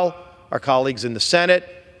other aisle, our colleagues in the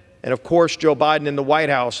Senate, and, of course, Joe Biden in the White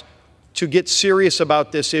House to get serious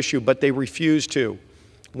about this issue, but they refuse to.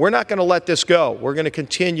 We're not going to let this go. We're going to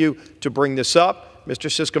continue to bring this up.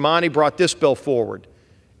 Mr. Ciscomani brought this bill forward,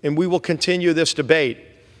 and we will continue this debate.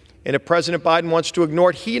 And if President Biden wants to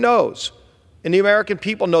ignore it, he knows, and the American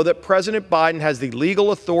people know, that President Biden has the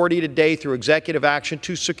legal authority today through executive action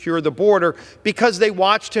to secure the border because they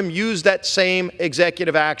watched him use that same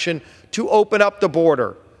executive action to open up the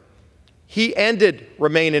border. He ended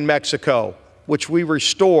Remain in Mexico, which we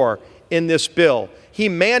restore in this bill. He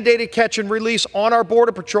mandated catch and release on our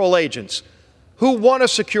Border Patrol agents who want to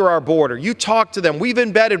secure our border. You talk to them. We've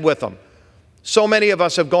embedded with them. So many of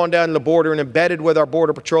us have gone down to the border and embedded with our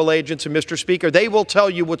Border Patrol agents, and Mr. Speaker, they will tell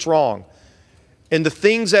you what's wrong. And the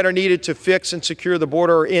things that are needed to fix and secure the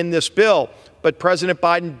border are in this bill, but President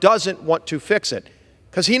Biden doesn't want to fix it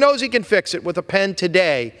because he knows he can fix it with a pen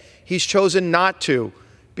today. He's chosen not to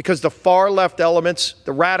because the far left elements,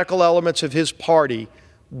 the radical elements of his party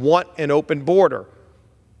want an open border.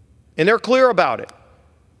 And they're clear about it.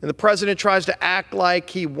 And the president tries to act like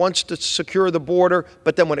he wants to secure the border,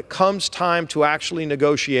 but then when it comes time to actually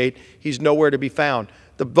negotiate, he's nowhere to be found.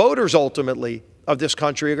 The voters ultimately of this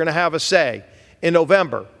country are going to have a say in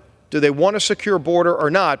November. Do they want a secure border or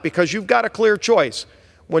not? Because you've got a clear choice.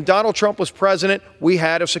 When Donald Trump was president, we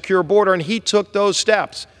had a secure border, and he took those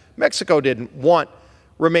steps. Mexico didn't want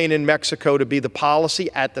Remain in Mexico to be the policy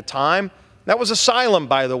at the time. That was asylum,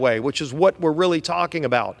 by the way, which is what we're really talking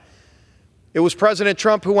about. It was President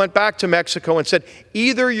Trump who went back to Mexico and said,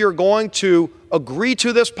 either you're going to agree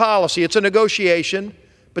to this policy, it's a negotiation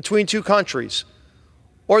between two countries,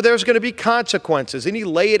 or there's going to be consequences. And he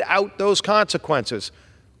laid out those consequences.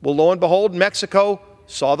 Well, lo and behold, Mexico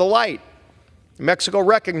saw the light. Mexico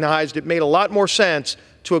recognized it made a lot more sense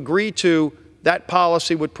to agree to that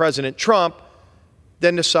policy with President Trump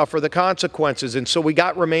than to suffer the consequences. And so we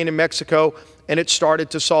got Remain in Mexico, and it started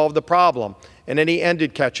to solve the problem. And then he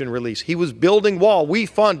ended catch and release. He was building wall. We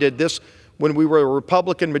funded this when we were a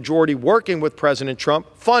Republican majority working with President Trump,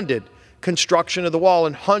 funded construction of the wall,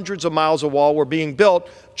 and hundreds of miles of wall were being built.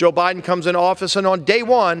 Joe Biden comes in office, and on day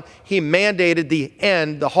one, he mandated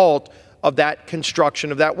the halt of that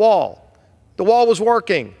construction of that wall. The wall was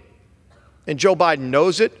working, and Joe Biden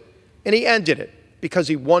knows it, and he ended it because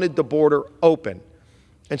he wanted the border open.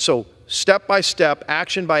 And so step by step,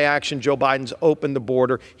 action by action, Joe Biden's opened the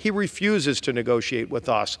border. He refuses to negotiate with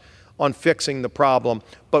us on fixing the problem.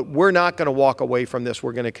 But we're not going to walk away from this.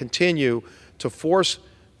 We're going to continue to force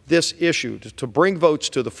this issue, to bring votes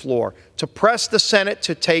to the floor, to press the Senate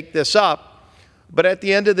to take this up. But at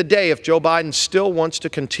the end of the day, if Joe Biden still wants to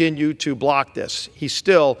continue to block this, he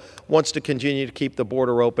still wants to continue to keep the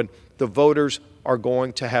border open, the voters are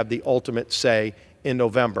going to have the ultimate say in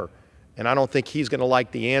November. And I don't think he's going to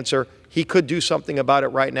like the answer. He could do something about it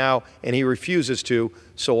right now, and he refuses to.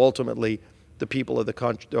 So ultimately, the people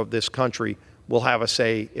of this country will have a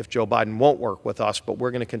say if Joe Biden won't work with us, but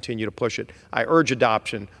we're going to continue to push it. I urge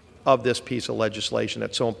adoption of this piece of legislation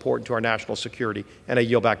that's so important to our national security, and I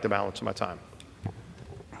yield back the balance of my time.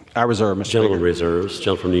 I reserve, Mr. Gentleman Speaker. reserves.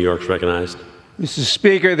 Gentleman from New York is recognized. Mr.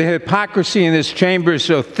 Speaker, the hypocrisy in this chamber is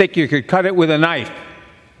so thick you could cut it with a knife.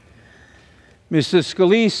 Mr.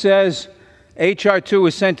 Scalise says H.R. 2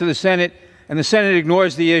 was sent to the Senate and the Senate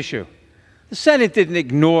ignores the issue. The Senate didn't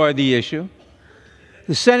ignore the issue.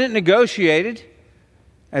 The Senate negotiated,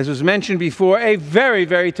 as was mentioned before, a very,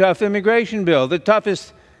 very tough immigration bill, the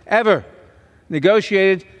toughest ever,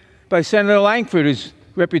 negotiated by Senator Langford, whose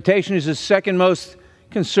reputation is the second most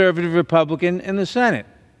conservative Republican in the Senate.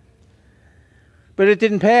 But it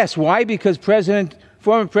didn't pass. Why? Because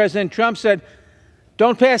former President Trump said,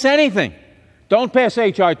 don't pass anything. Don't pass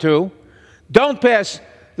H.R. 2. Don't pass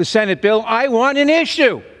the Senate bill. I want an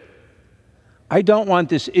issue. I don't want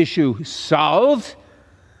this issue solved.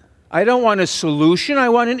 I don't want a solution. I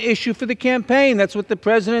want an issue for the campaign. That's what the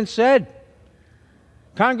president said.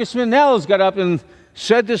 Congressman Nels got up and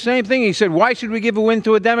said the same thing. He said, why should we give a win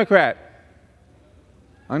to a Democrat?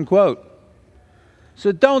 Unquote.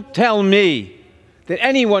 So don't tell me that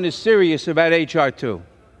anyone is serious about H.R. 2.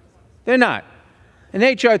 They're not. And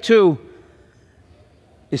H.R. 2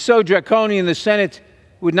 is so draconian the Senate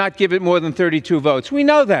would not give it more than 32 votes. We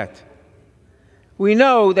know that. We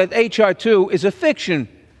know that H.R. 2 is a fiction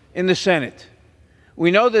in the Senate.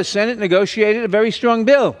 We know the Senate negotiated a very strong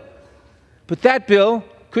bill. But that bill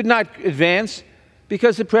could not advance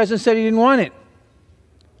because the president said he didn't want it.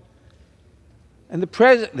 And the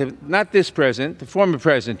president, not this president, the former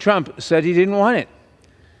president, Trump, said he didn't want it.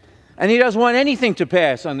 And he doesn't want anything to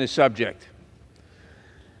pass on this subject.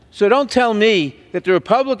 So don't tell me that the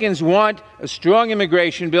Republicans want a strong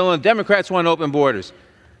immigration bill and the Democrats want open borders.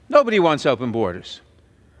 Nobody wants open borders.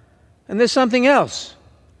 And there's something else.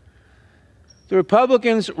 The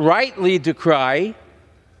Republicans rightly decry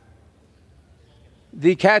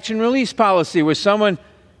the catch and release policy, where someone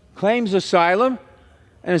claims asylum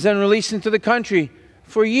and is then released into the country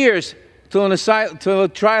for years till a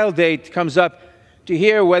trial date comes up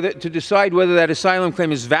to decide whether that asylum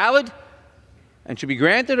claim is valid and should be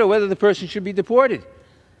granted or whether the person should be deported.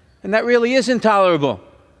 And that really is intolerable.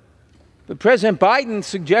 But President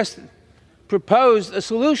Biden proposed a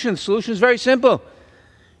solution. The solution is very simple.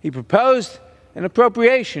 He proposed an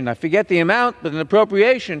appropriation. I forget the amount, but an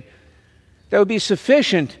appropriation that would be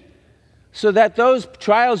sufficient so that those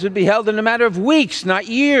trials would be held in a matter of weeks, not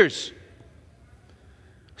years.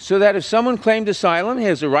 So that if someone claimed asylum, he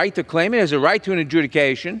has a right to claim it, he has a right to an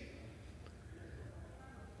adjudication.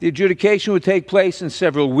 The adjudication would take place in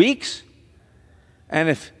several weeks, and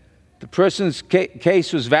if the person's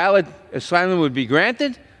case was valid, asylum would be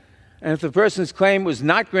granted, and if the person's claim was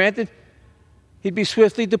not granted, he'd be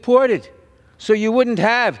swiftly deported. So you wouldn't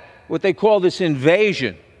have what they call this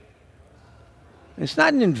invasion. It's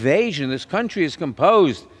not an invasion. This country is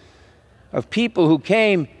composed of people who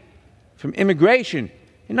came from immigration.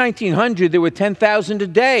 In 1900, there were 10,000 a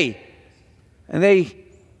day, and they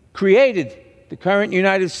created the current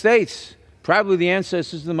United States, probably the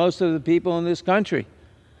ancestors of most of the people in this country.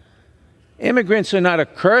 Immigrants are not a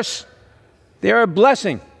curse. They're a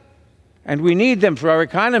blessing, and we need them for our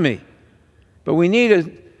economy. But we need a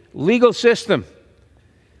legal system,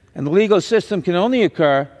 and the legal system can only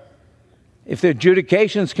occur if the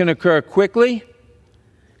adjudications can occur quickly,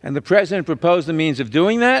 and the president proposed the means of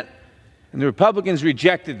doing that, and the Republicans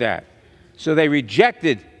rejected that. So they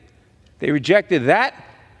rejected that.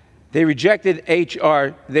 They rejected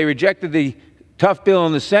H.R. They rejected the tough bill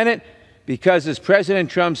in the Senate because, as President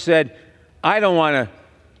Trump said, I don't want a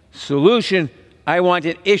solution, I want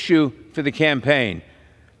an issue for the campaign.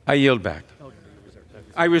 I yield back.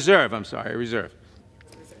 I reserve.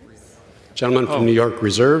 Gentleman from New York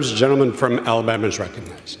reserves. Gentleman from Alabama is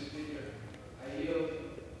recognized.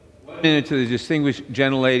 1 minute to the distinguished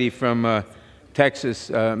gentlelady from Texas,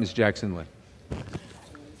 Ms. Jackson-Lynn.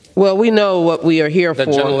 Well, we know what we are here for.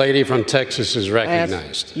 The gentlelady from Texas is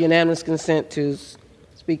recognized. Unanimous consent to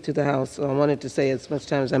speak to the House, so I wanted to say as much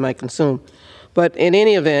time as I might consume. But in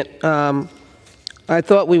any event, I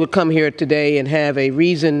thought we would come here today and have a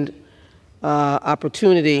reasoned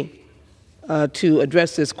opportunity to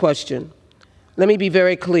address this question. Let me be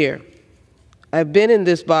very clear. I've been in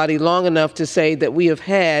this body long enough to say that we have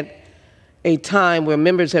had a time where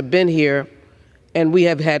members have been here and we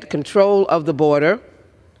have had control of the border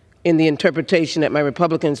in the interpretation that my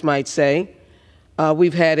Republicans might say.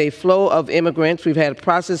 We've had a flow of immigrants, we've had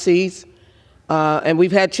processes, and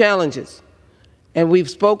we've had challenges. And we've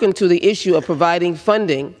spoken to the issue of providing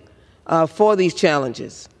funding for these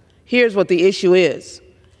challenges. Here's what the issue is.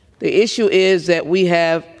 The issue is that we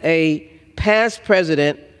have a past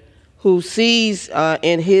president who sees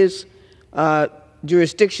in his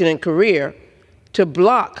jurisdiction and career to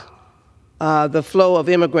block the flow of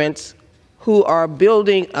immigrants who are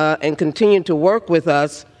building and continue to work with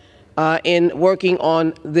us in working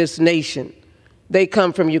on this nation. They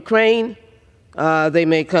come from Ukraine, they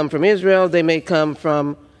may come from Israel, they may come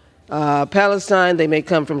from Palestine, they may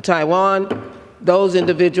come from Taiwan. Those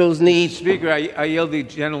individuals need... Speaker, I yield the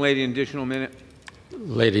gentlelady an additional minute.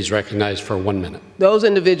 Ladies recognized for 1 minute. Those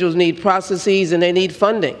individuals need processes and they need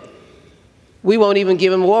funding. We won't even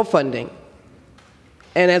give them war funding.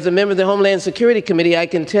 And as a member of the Homeland Security Committee, I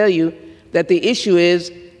can tell you that the issue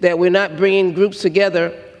is that we're not bringing groups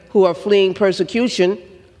together who are fleeing persecution,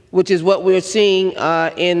 which is what we're seeing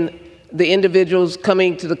in the individuals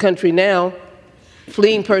coming to the country now,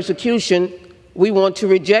 fleeing persecution. We want to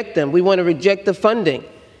reject them. We want to reject the funding.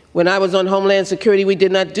 When I was on Homeland Security, we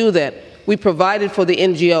did not do that. We provided for the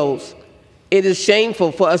NGOs. It is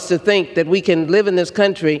shameful for us to think that we can live in this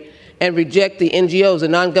country and reject the NGOs, the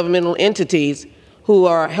non-governmental entities who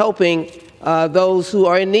are helping those who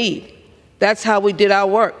are in need. That's how we did our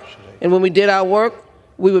work. And when we did our work,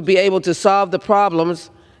 we would be able to solve the problems,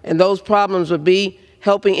 and those problems would be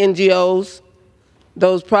helping NGOs.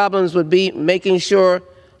 Those problems would be making sure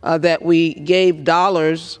that we gave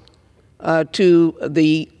dollars to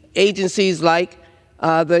the agencies like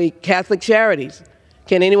the Catholic Charities.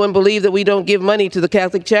 Can anyone believe that we don't give money to the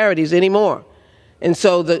Catholic Charities anymore? And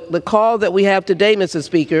so the call that we have today, Mr.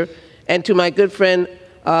 Speaker, and to my good friend,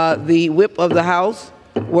 the whip of the House,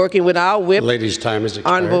 working with our whip, Ladies' time is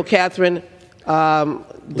expired. Honorable Catherine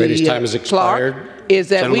Ladies' time is expired. Clark, is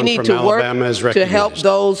that we need to work to help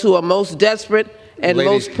those who are most desperate and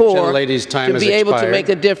most poor to be able to make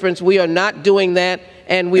a difference. We are not doing that,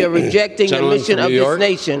 and we are rejecting the mission of this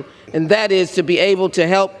nation, and that is to be able to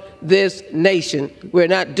help this nation. We're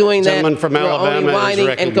not doing that. We're only whining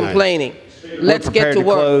and complaining. Let's get to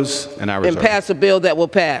work and pass a bill that will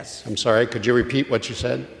pass. I'm sorry, could you repeat what you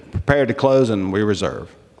said? Prepared to close, and we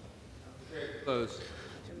reserve. Close.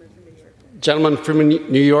 Gentleman from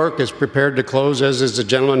New York is prepared to close, as is the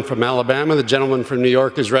gentleman from Alabama. The gentleman from New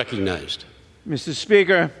York is recognized. Mr.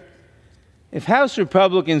 Speaker, if House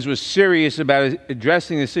Republicans were serious about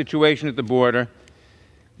addressing the situation at the border,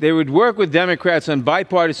 they would work with Democrats on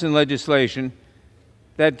bipartisan legislation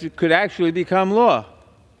that could actually become law,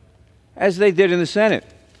 as they did in the Senate.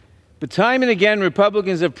 But time and again,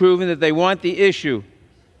 Republicans have proven that they want the issue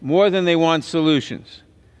more than they want solutions.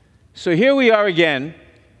 So here we are again,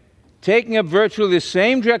 taking up virtually the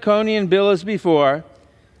same draconian bill as before,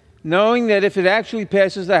 knowing that if it actually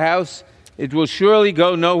passes the House, it will surely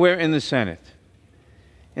go nowhere in the Senate.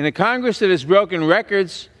 In a Congress that has broken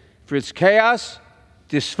records for its chaos,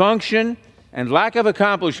 dysfunction, and lack of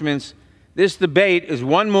accomplishments, this debate is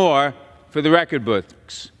one more for the record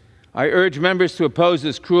books. I urge members to oppose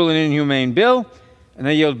this cruel and inhumane bill, and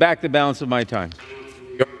I yield back the balance of my time.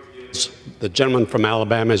 The gentleman from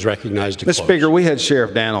Alabama is recognized to close. Mr. Speaker, we had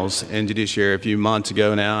Sheriff Daniels in Judiciary a few months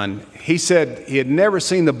ago now, and he said he had never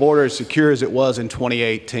seen the border as secure as it was in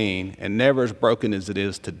 2018 and never as broken as it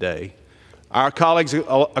is today. Our colleagues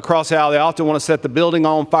across the aisle, they often want to set the building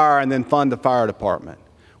on fire and then fund the fire department.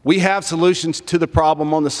 We have solutions to the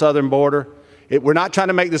problem on the southern border. We're not trying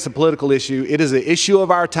to make this a political issue. It is an issue of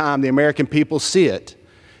our time. The American people see it.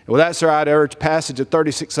 And with that, sir, I'd urge passage of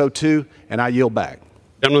 3602, and I yield back.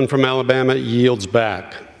 The gentleman from Alabama yields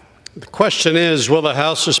back. The question is, will the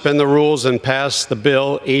House suspend the rules and pass the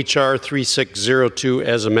bill H.R. 3602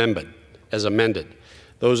 as amended?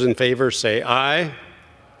 Those in favor say aye.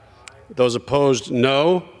 Those opposed,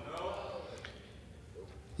 no.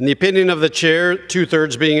 In the opinion of the chair,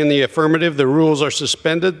 2/3 being in the affirmative, the rules are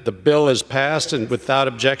suspended. The bill is passed, and without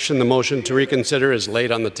objection, the motion to reconsider is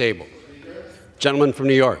laid on the table. Gentleman from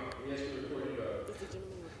New York.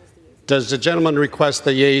 Does the gentleman request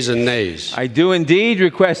the yeas and nays? I do indeed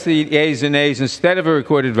request the yeas and nays instead of a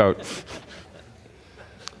recorded vote.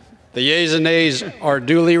 The yeas and nays are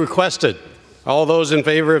duly requested. All those in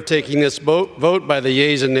favor of taking this vote by the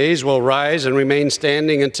yeas and nays will rise and remain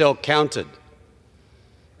standing until counted.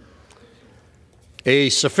 A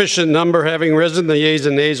sufficient number having risen, the yeas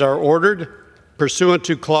and nays are ordered. Pursuant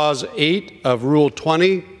to Clause 8 of Rule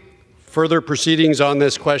 20, further proceedings on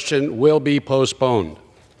this question will be postponed.